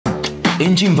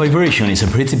Engine vibration is a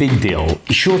pretty big deal.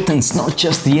 It shortens not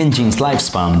just the engine's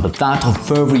lifespan, but that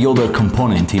of every other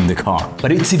component in the car.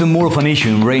 But it's even more of an issue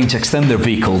in range extender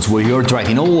vehicles, where you're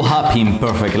driving all happy in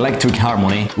perfect electric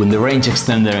harmony when the range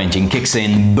extender engine kicks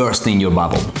in, bursting your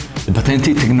bubble. The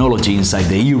patented technology inside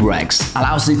the INNengine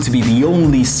allows it to be the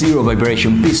only zero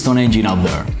vibration piston engine out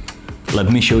there.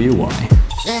 Let me show you why.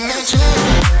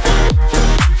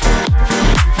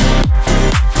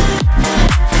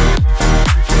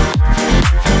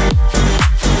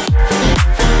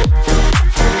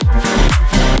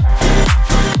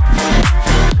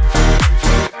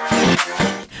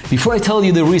 Before I tell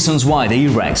you the reasons why the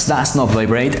INNengine does not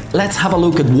vibrate, let's have a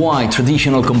look at why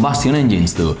traditional combustion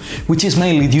engines do, which is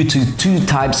mainly due to two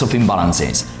types of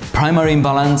imbalances: primary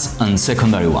imbalance and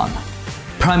secondary one.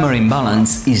 Primary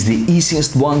imbalance is the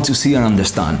easiest one to see and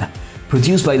understand.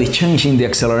 Produced by the change in the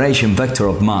acceleration vector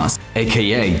of mass,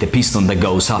 aka the piston that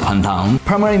goes up and down,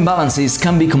 primary imbalances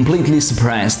can be completely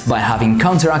suppressed by having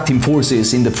counteracting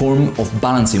forces in the form of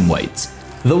balancing weights.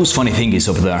 Those funny thingies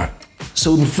over there.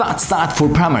 So that's that for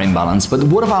primary imbalance, but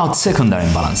what about secondary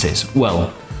imbalances?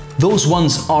 Well, those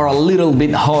ones are a little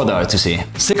bit harder to see.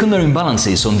 Secondary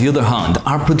imbalances, on the other hand,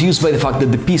 are produced by the fact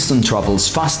that the piston travels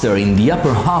faster in the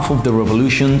upper half of the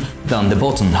revolution than the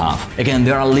bottom half. Again,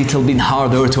 they're a little bit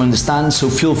harder to understand, so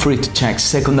feel free to check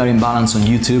secondary imbalance on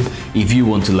YouTube if you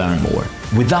want to learn more.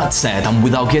 With that said, and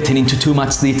without getting into too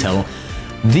much detail,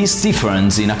 this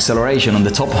difference in acceleration on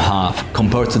the top half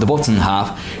compared to the bottom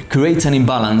half creates an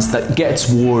imbalance that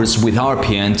gets worse with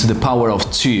RPM to the power of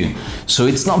 2, so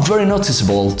it's not very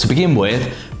noticeable to begin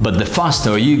with, but the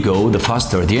faster you go, the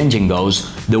faster the engine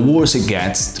goes, the worse it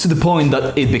gets, to the point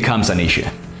that it becomes an issue.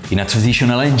 In a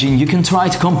traditional engine, you can try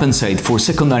to compensate for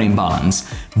secondary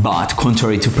imbalance, but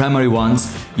contrary to primary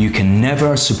ones, you can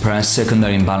never suppress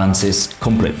secondary imbalances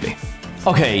completely.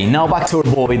 Okay, now back to our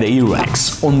boy, the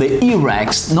INNengine. On the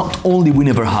INNengine, not only we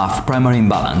never have primary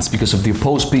imbalance because of the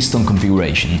opposed piston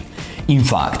configuration. In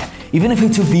fact, even if I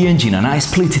took the engine and I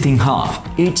split it in half,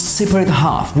 each separate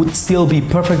half would still be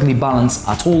perfectly balanced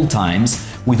at all times,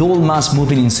 with all mass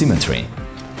moving in symmetry.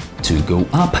 To go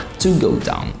up, to go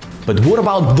down. But what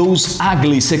about those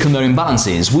ugly secondary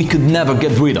imbalances we could never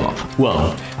get rid of?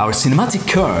 Well, our cinematic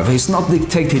curve is not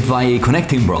dictated by a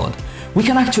connecting rod. We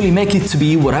can actually make it to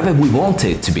be whatever we want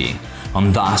it to be,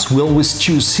 and thus we always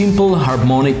choose simple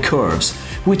harmonic curves,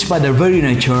 which by their very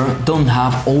nature don't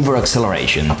have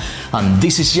over-acceleration. And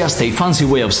this is just a fancy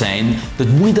way of saying that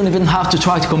we don't even have to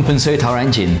try to compensate our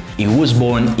engine, it was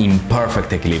born in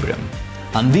perfect equilibrium.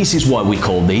 And this is why we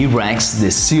call the INNengine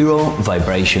the zero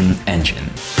vibration engine.